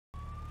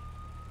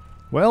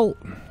Well,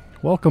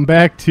 welcome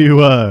back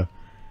to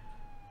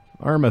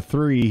Arma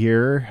 3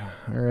 here.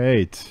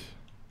 Alright.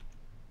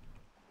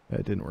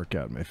 That didn't work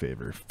out in my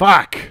favor.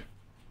 Fuck!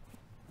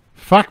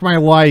 Fuck my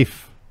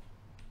life!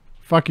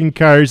 Fucking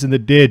cars in the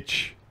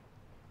ditch.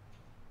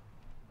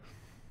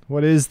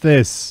 What is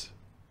this?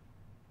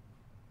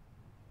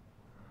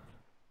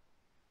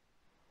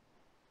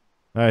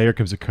 Ah, here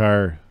comes a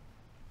car.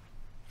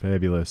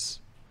 Fabulous.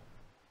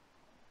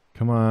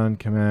 Come on,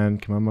 come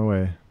on my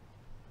way.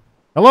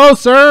 Hello,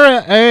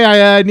 sir! Hey,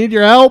 I need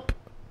your help!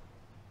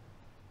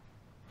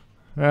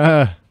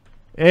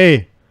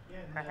 Hey.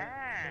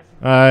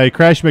 I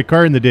crashed my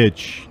car in the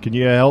ditch. Can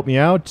you help me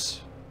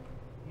out?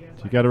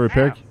 You got a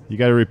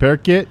repair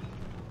kit?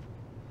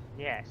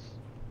 Yes.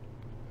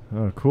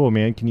 Oh, cool,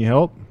 man. Can you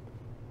help?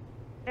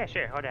 Yeah,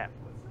 sure. Hold up.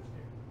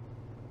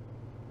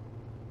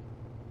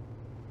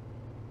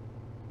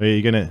 Are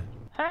you gonna...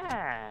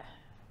 Ha!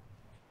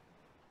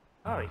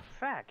 Holy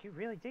fuck, you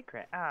really did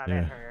crash. Oh,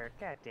 Yeah. that hurt.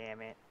 God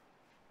damn it.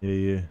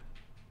 Yeah.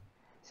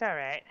 It's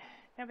alright.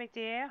 No big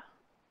deal.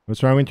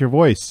 What's wrong with your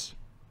voice?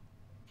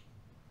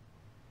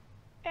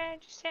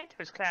 Just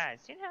Santos Claus,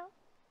 you know?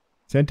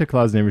 Santa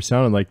Claus never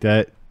sounded like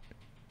that.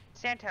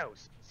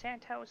 Santos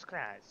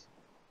Claus.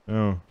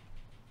 Oh.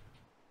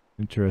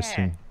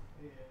 Interesting.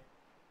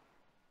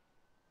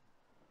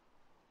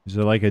 Is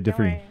it like a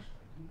different...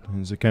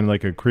 Is it kind of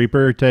like a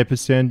creeper type of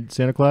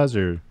Santa Claus,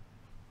 or...?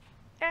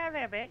 Yeah, a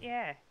little bit,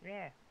 yeah.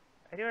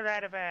 I do a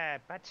lot of,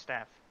 butt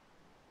stuff.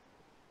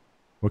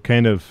 What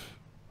kind of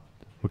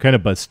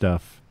butt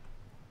stuff?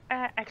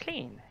 I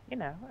clean, you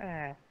know,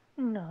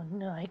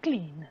 No, I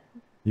clean.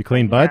 You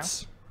clean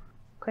butts?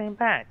 Clean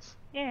butts,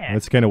 yeah.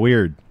 That's kind of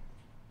weird.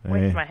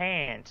 With my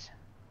hands.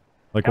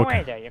 Like Don't what?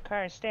 worry, though, your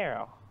car is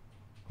sterile.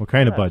 What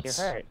kind of Look, butts?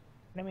 You're hurt.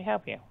 Let me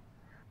help you.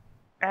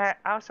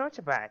 All sorts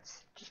of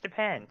butts. Just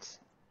depends.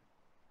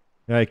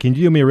 Can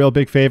you do me a real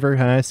big favor,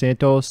 huh,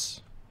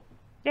 Santos?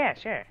 Yeah,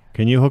 sure.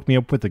 Can you hook me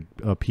up with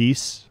a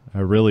piece? I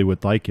really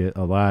would like it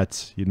a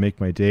lot. You'd make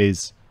my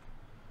days.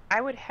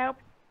 I would help,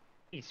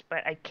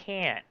 but I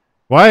can't.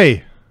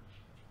 Why?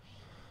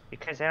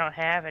 Because I don't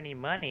have any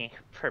money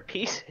for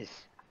pieces.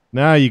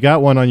 Nah, you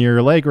got one on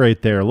your leg right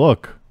there.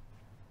 Look.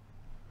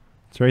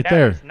 It's right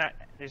there.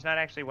 There's not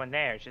actually one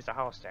there. It's just a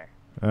holster.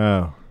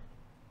 Oh.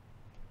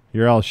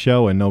 You're all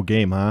show and no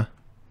game, huh?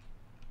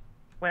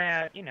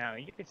 Well, you know,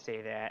 you could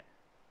say that.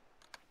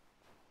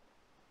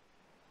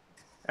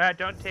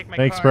 Don't take my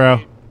Thanks, car.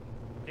 bro.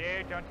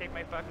 Dude, don't take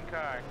my fucking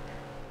car.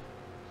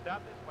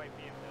 Stop this white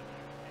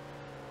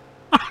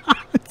BMW.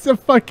 It's a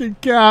fucking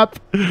cop.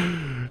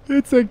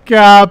 It's a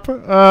cop.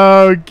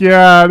 Oh,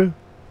 God.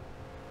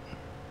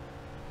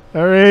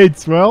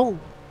 Alright, well.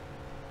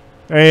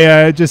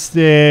 I just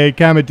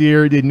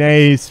commandeered a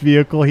nice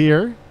vehicle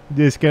here.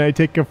 Just gonna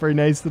take it for a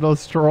nice little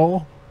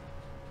stroll.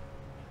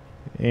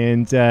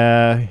 And,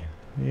 yeah,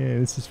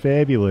 this is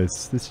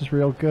fabulous. This is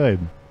real good.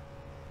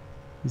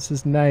 This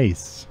is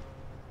nice.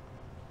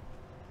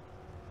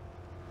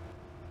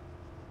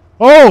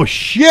 Oh,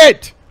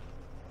 shit!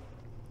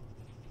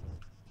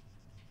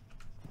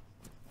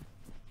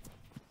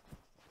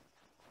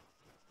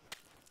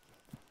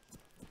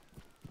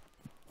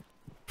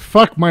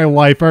 Fuck my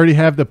life. I already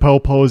have the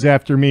po-pos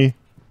after me.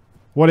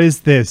 What is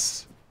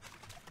this?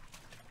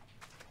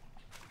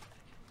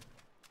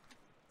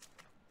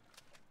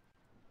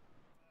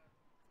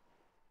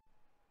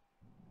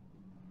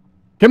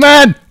 Come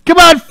on! Come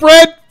on,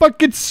 Fred!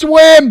 Fucking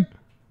swim!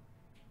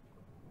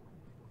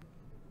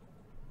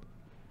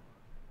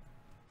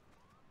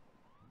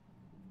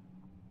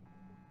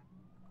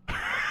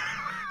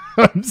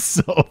 I'm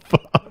so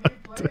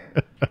fucked.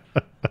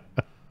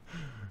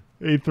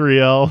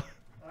 A3L.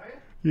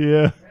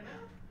 Yeah.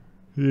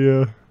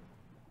 Yeah.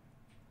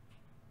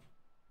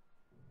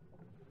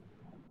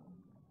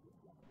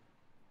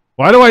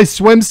 Why do I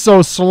swim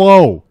so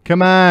slow?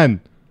 Come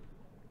on.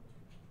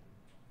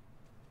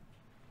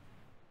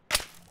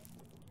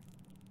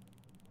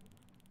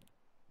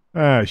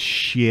 Ah,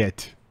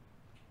 shit.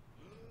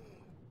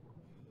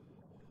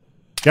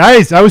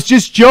 Guys, I was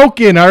just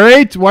joking,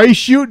 alright? Why are you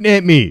shooting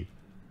at me?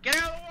 Get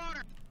out of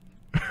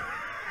the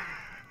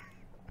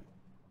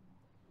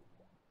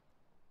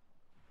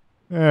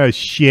water! Ah,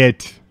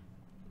 shit.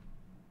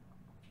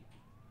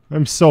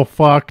 I'm so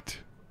fucked.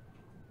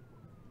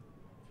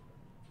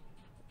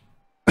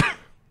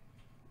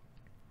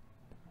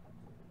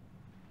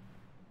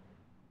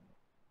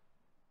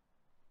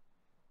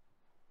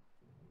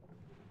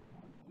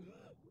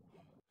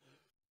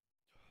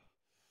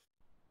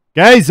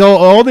 Guys, the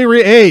only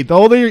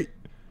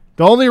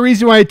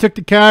reason why I took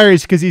the car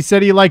is because he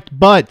said he liked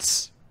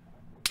butts.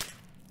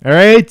 All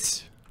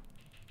right.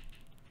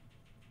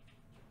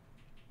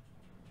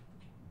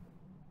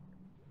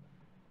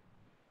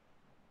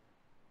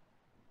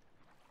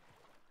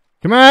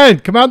 Come on,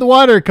 come out in the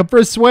water. Come for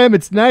a swim.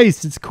 It's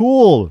nice. It's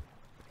cool.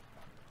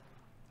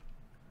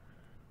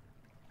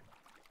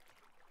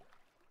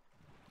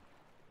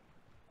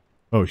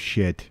 Oh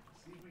shit.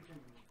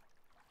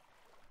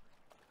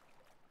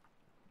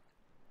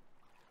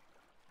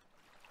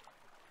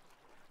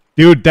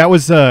 Dude, that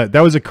was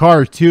a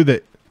car too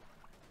that.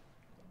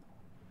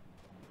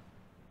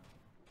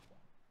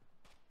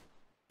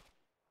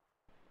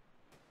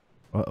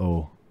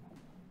 Uh-oh.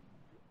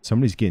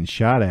 Somebody's getting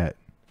shot at.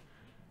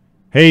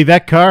 Hey,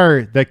 that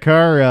car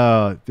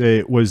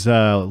it was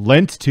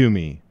lent to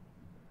me.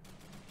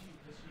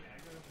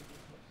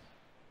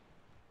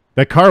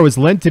 That car was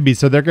lent to me,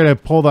 so they're gonna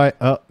pull that.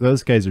 Oh,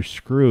 those guys are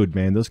screwed,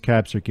 man. Those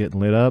cops are getting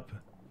lit up.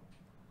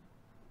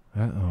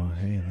 Uh-oh.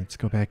 Hey, let's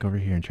go back over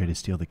here and try to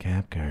steal the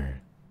cop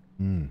car.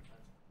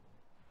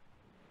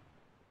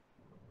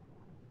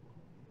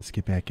 Let's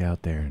get back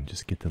out there and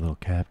just get the little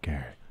cop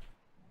car.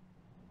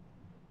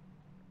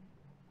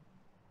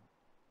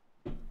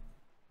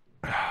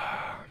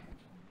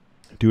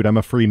 Dude, I'm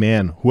a free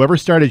man. Whoever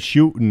started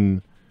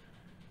shooting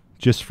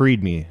just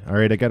freed me. All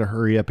right, I got to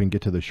hurry up and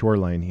get to the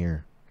shoreline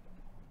here.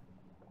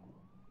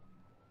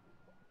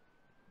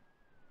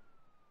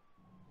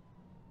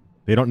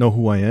 They don't know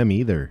who I am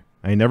either.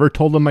 I never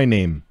told them my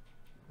name.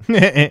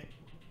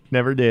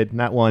 Never did.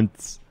 Not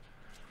once.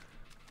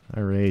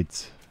 All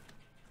right.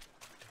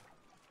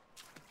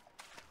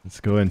 Let's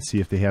go and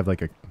see if they have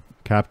like a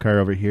cop car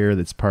over here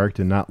that's parked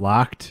and not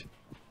locked.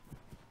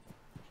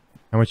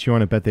 How much you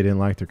want to bet they didn't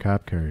lock their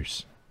cop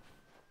cars?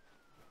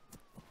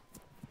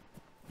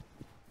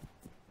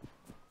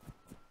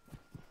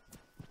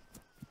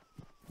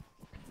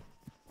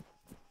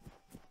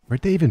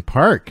 Where'd they even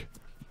park?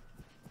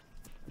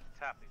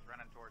 Top, he's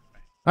running towards me.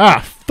 Ah,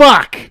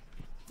 fuck!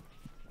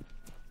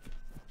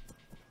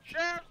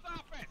 Sheriff's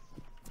office!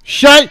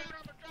 Shut! I'm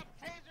gonna drop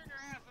a taser in your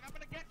ass, and I'm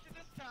gonna get you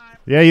this time.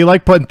 Yeah, you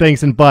like putting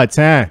things in butts,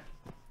 huh? Yeah,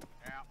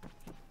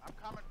 I'm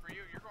coming for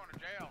you. You're going to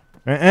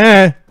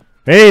jail.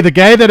 Hey, the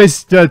guy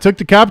that took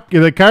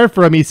the car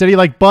from me, he said he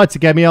liked butts. It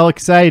got me all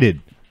excited.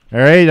 All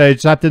right, I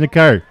just hopped in the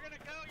car. You're gonna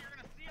go. You're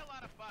gonna see a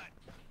lot of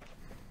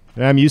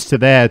butt. I'm used to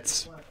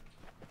that.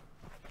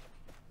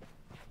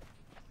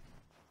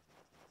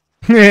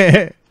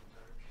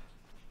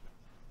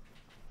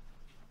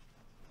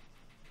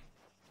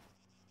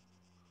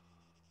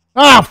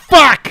 Oh,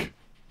 fuck!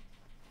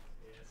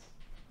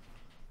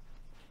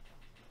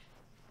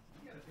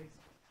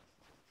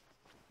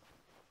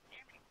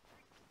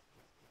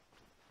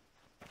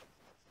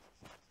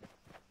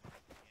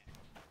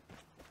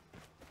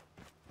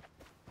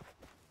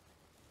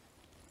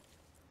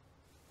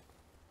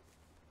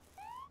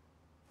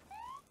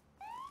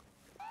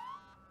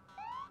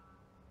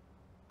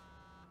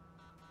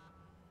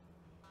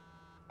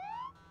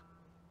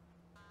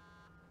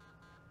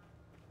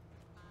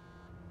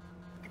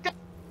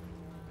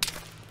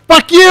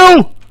 Fuck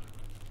you!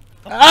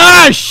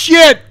 Ah,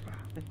 shit!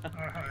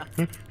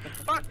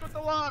 Fuck with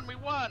the lawn. We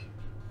won.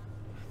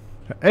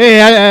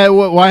 Hey,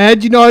 why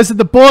how'd you know I was at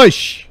the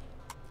bush?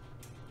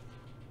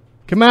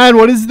 Come on,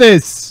 what is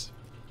this?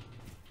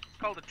 It's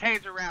called a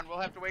taser round. We'll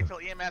have to wait till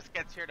EMS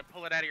gets here to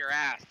pull it out of your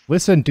ass.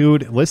 Listen,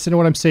 dude, listen to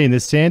what I'm saying.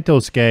 This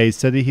Santos guy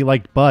said that he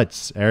liked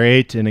butts, all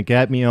right? And it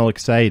got me all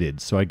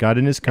excited. So I got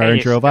in his car and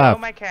drove off.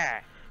 My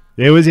car.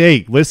 It was,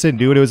 hey, listen,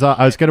 dude, it was.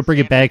 I was going to bring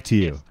it back to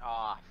you.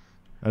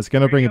 I was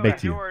going to bring it back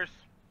to you.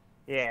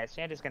 Yeah,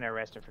 Santa's gonna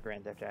arrest him for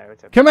Grand Theft Auto.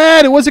 It's okay. Come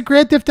on, it wasn't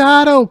Grand Theft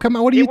Auto. Come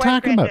on, what are you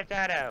talking about? Grand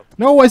Theft Auto.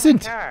 No, it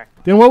wasn't. Car.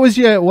 Then what was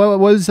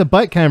the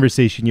butt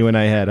conversation you and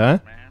I had, huh?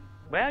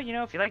 Well, you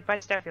know, if you like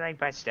butt stuff, you like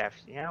butt stuff.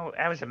 You know,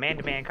 that was a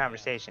man-to-man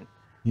conversation.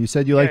 You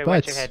said you like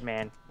Watch butts. your head,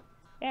 man.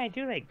 Yeah, I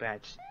do like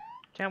butts.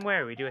 Don't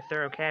worry, we do a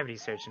thorough cavity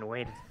search and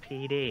await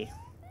PD.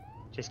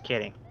 Just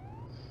kidding.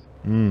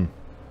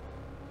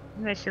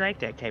 Unless you like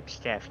that type of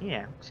stuff,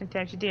 yeah.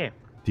 Sometimes you do.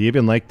 Do you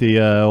even like the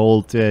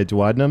old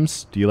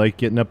duodenums? Do you like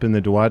getting up in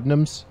the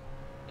duodenums?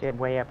 Get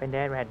way up and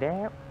down right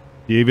there.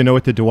 Do you even know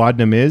what the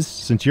duodenum is?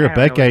 Since you're a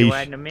butt guy,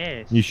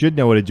 you should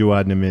know what a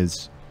duodenum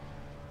is.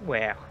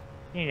 Well,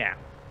 you know,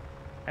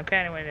 I'm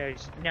kind of one of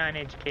those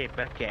non-educated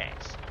butt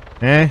guys.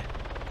 Eh?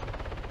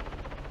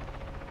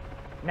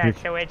 Not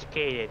so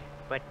educated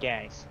butt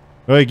guys.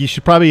 Well, you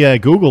should probably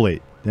Google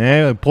it.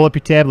 Pull up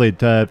your tablet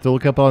to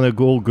look up on the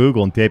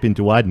Google and type in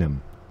duodenum.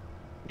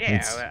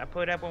 Yeah, I'll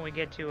pull it up when we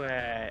get to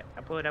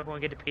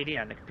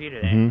PD on the computer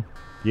then.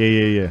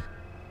 Yeah.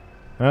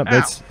 Oh,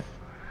 that's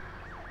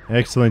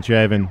excellent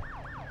driving.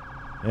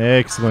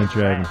 Excellent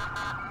driving.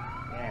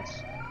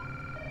 Yes.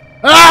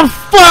 Oh,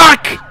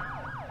 fuck!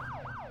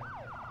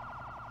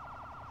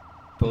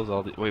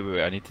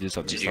 Wait, I need to do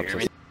something. Did you hear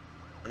me?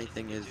 Funny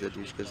thing is, the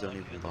douchekas don't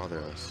even bother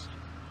us.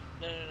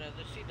 No,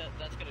 see,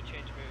 that's gonna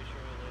change very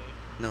shortly.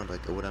 No,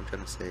 like, what I'm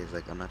trying to say is,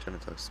 like, I'm not trying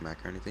to talk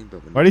smack or anything,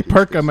 but when Why'd he the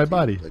park douchekas on my do,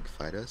 body? like,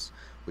 fight us,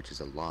 which is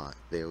a lot,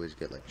 they always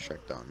get, like,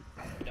 checked on.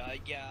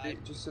 Yeah, They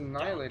just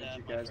annihilated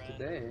you guys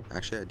today.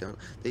 Actually, I don't.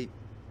 They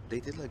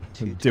did, like,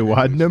 2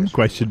 Duodenum? 1098s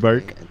Question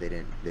yesterday, mark. and they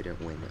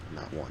didn't win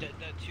not one. the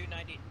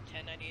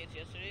 1098s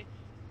yesterday,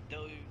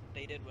 though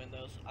they did win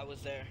those. I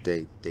was there.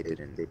 They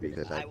didn't,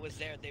 because I was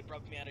there. They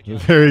broke me out of jail.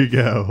 There you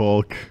go,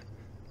 Hulk.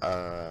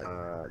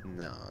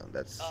 No,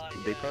 that's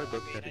they probably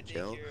booked out of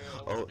jail.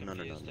 Oh, no,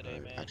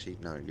 actually,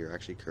 no, you're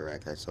actually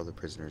correct. I saw the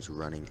prisoners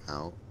running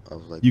out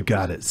of like. You the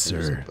got prison it, and just,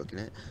 sir. like, booking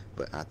it,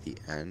 but at the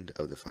end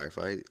of the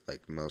firefight,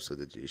 like most of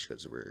the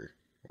G-shows were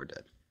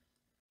dead.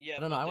 Yeah, I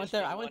don't know. but I went this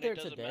there. for I went money there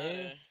doesn't today.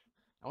 matter.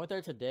 I went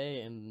there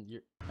today,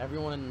 and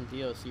everyone in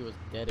DOC was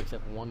dead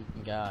except one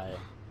guy,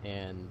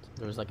 and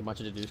there was like a bunch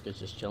of Deduskas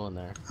just chilling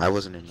there. I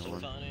wasn't in So the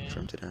one funny.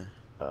 from today.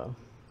 Oh.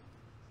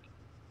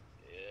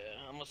 Yeah,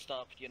 I'm gonna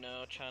stop,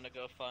 trying to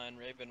go find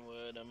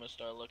Ravenwood. I'm gonna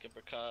start looking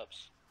for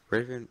cops.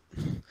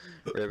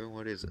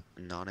 Ravenwood is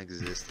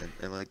non-existent.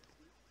 They're like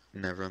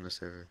never on the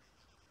server.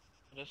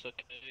 That's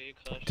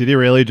okay. Did he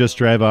really just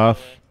drive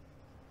off?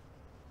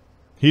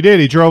 He did.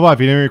 He drove off.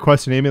 He didn't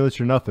request an ambulance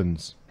or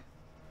nothings.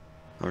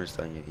 I'm just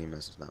telling you,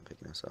 EMS is not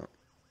picking us up.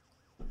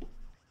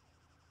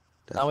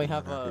 Now we Definitely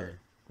have not out a. here.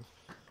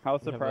 How We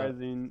have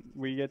surprising.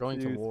 We get going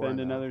to to war spend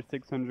now. another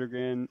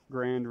 600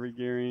 grand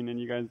regearing, and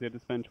you guys get to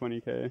spend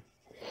 20k.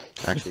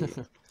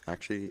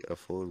 Actually, a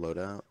full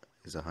loadout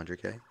is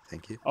 100k.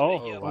 Thank you.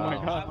 Oh, Yeah, oh my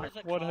wow. god. I was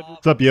a What cop.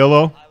 What's up,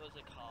 YOLO? I was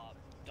a cop.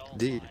 Don't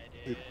Dude. lie,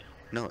 dude.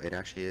 No, it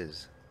actually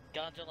is.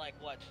 Gone to like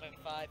what,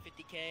 25,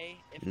 50k?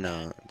 If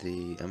No, that?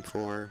 the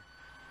M4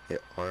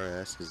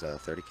 RS is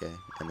 30k,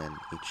 and then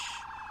each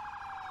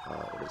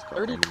what is it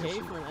called? 30k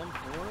ammunition. for an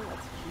M4?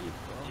 That's cheap,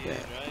 bro. Dude, Yeah.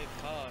 right?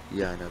 Fuck.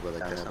 Yeah, I know, but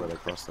like that's not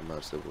what costs the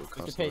most. It will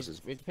cost the most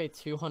is We have to pay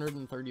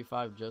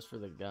 235 just for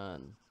the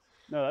gun.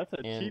 No, that's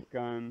a And- cheap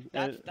gun.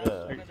 That's It-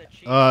 one of the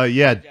cheap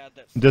yeah, guns out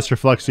that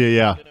Dysreflexia,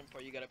 yeah. Get 'em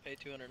for, you gotta pay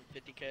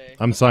 250k.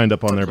 I'm signed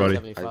up on there, buddy.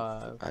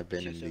 275. I've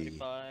been in the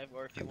 275,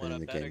 or if you I've want been a in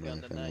the better game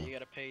gun life, than I that, know. you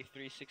gotta pay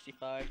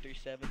 365,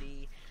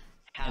 370.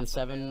 half And a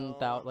 7,000,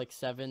 mil. like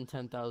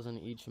 10,000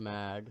 each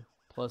mag.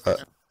 Plus.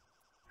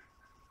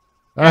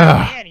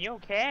 Ah, Man, you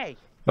okay?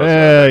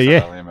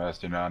 yeah. EMS,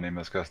 do not need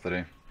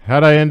custody.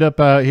 How'd I end up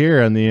out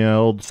here on the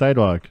old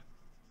sidewalk?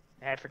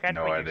 I forgot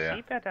No to put idea.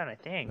 your seatbelt on, I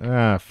think.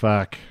 Ah,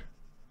 fuck.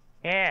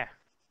 Yeah.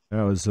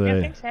 That was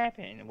Yeah, things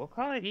happen. We'll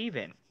call it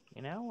even.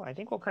 I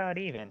think we'll call it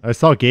even. I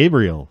saw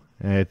Gabriel.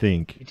 I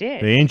think You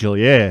did? the angel.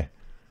 Yeah,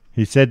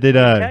 he said that.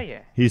 What did he tell ya?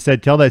 He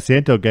said, "Tell that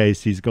Santo guy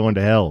he's going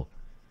to hell."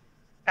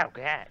 Oh,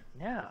 God.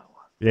 No.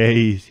 Yeah,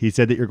 he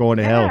said that you're going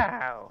to hell.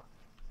 No.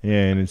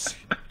 Yeah, and it's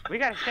We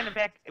gotta send him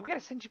back. We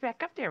gotta send you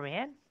back up there,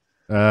 man.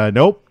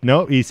 nope.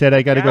 He said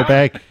I got to go No?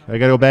 back. I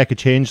got to go back and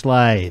change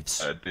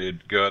lives.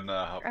 Dude, good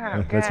enough.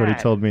 Oh, That's what he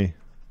God. told me.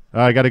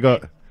 I got to go.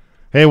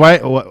 Hey, why?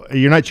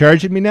 You're not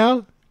charging me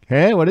now?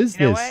 Hey, what is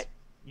You know this? what?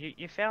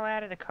 You fell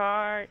out of the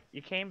car.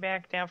 You came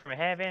back down from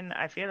heaven.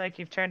 I feel like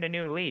you've turned a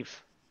new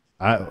leaf.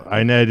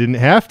 I didn't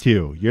have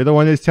to. You're the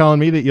one who's telling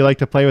me that you like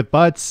to play with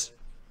butts.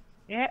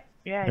 Yeah,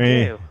 I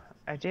Hey. do.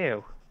 I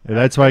do. And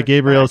that's why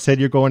Gabriel said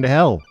you're going to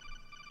hell.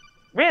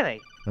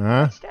 Really?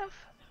 Huh?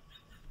 Stuff?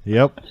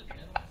 Yep.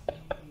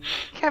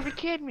 You gotta be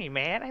kidding me,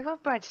 man. I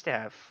love butt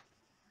stuff.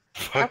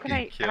 How can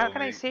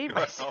I save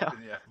myself?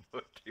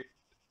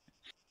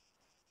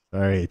 All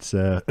right.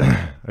 So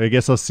I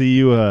guess I'll see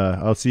you.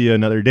 I'll see you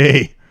another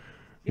day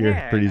here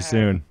Yeah, pretty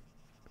soon.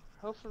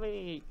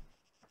 Hopefully,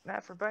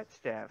 not for butt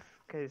stuff,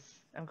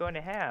 because I'm going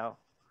to hell.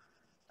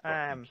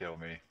 Kill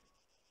me.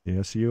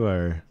 Yes, you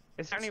are.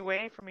 Is there any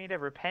way for me to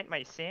repent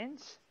my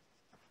sins?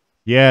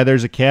 Yeah,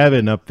 there's a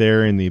cabin up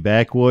there in the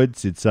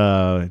backwoods. It's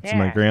my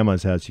Yeah.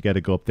 grandma's house. You got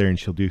to go up there and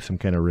she'll do some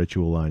kind of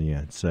ritual on you.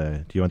 It's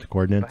do you want the Butt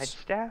coordinates?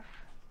 stuff?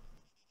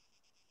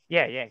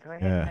 Yeah, go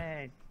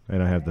ahead. I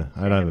don't have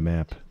the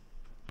map,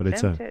 but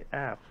it's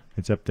Oh,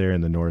 it's up there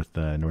in the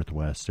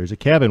northwest. There's a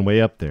cabin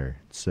way up there.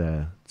 It's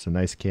a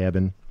nice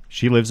cabin.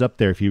 She lives up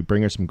there. If you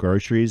bring her some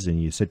groceries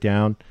and you sit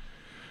down,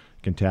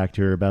 you can talk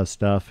to her about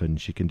stuff, and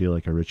she can do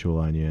like a ritual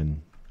on you,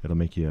 and it'll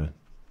make you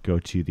go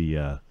to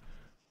the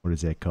what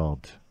is that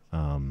called?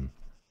 The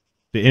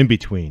in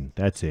between.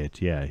 That's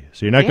it. Yeah.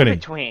 So you're not in gonna.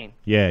 between.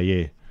 Yeah.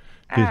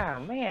 Oh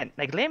man,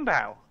 like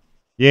limbo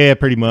Yeah,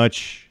 pretty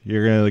much.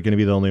 You're gonna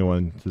be the only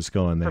one that's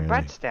going there. for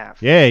butt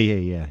stuff. Yeah.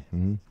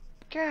 Mm-hmm.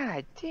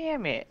 God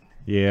damn it.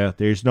 Yeah,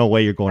 there's no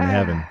way you're going to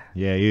heaven. Ah.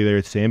 Yeah, either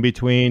it's in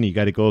between, you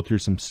got to go through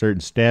some certain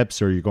steps,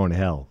 or you're going to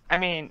hell. I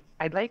mean,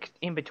 I'd like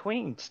in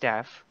between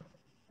stuff.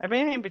 I've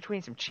been in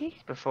between some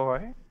cheeks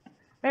before.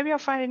 Maybe I'll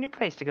find a new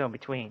place to go in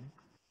between.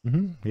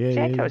 Yeah.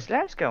 Santos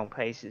loves going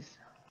places.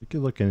 You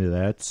could look into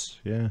that.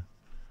 Yeah.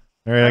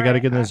 All right, I got to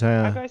get in this.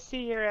 I'll go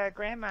see your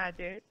grandma,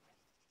 dude.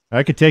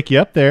 I could take you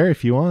up there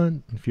if you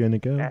want. If you want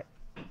to go.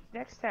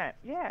 Next time.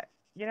 Yeah.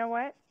 You know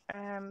what?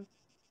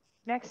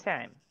 Next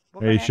time.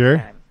 We'll Are go you next sure?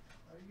 time.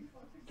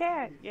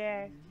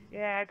 Yeah.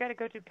 I gotta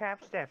go do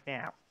cop stuff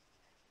now.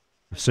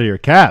 So you're a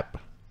cop.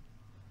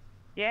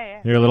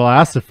 Yeah. You're a little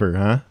ossifer,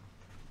 huh?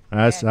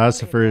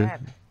 totally a cop.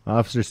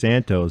 Officer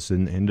Santos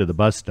into the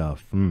bus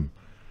stuff.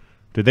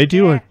 Did they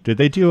do a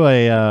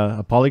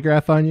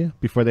polygraph on you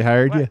before they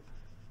hired you?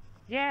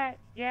 Yeah.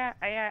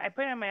 I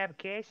put on my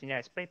application,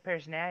 split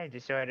personality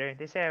disorder.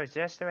 They said I was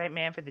just the right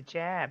man for the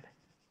job.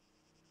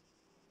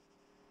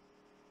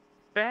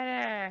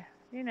 But,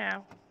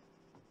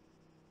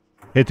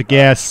 Hit the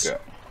gas. go.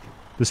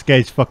 This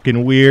guy's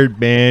fucking weird,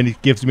 man. He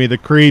gives me the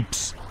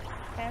creeps.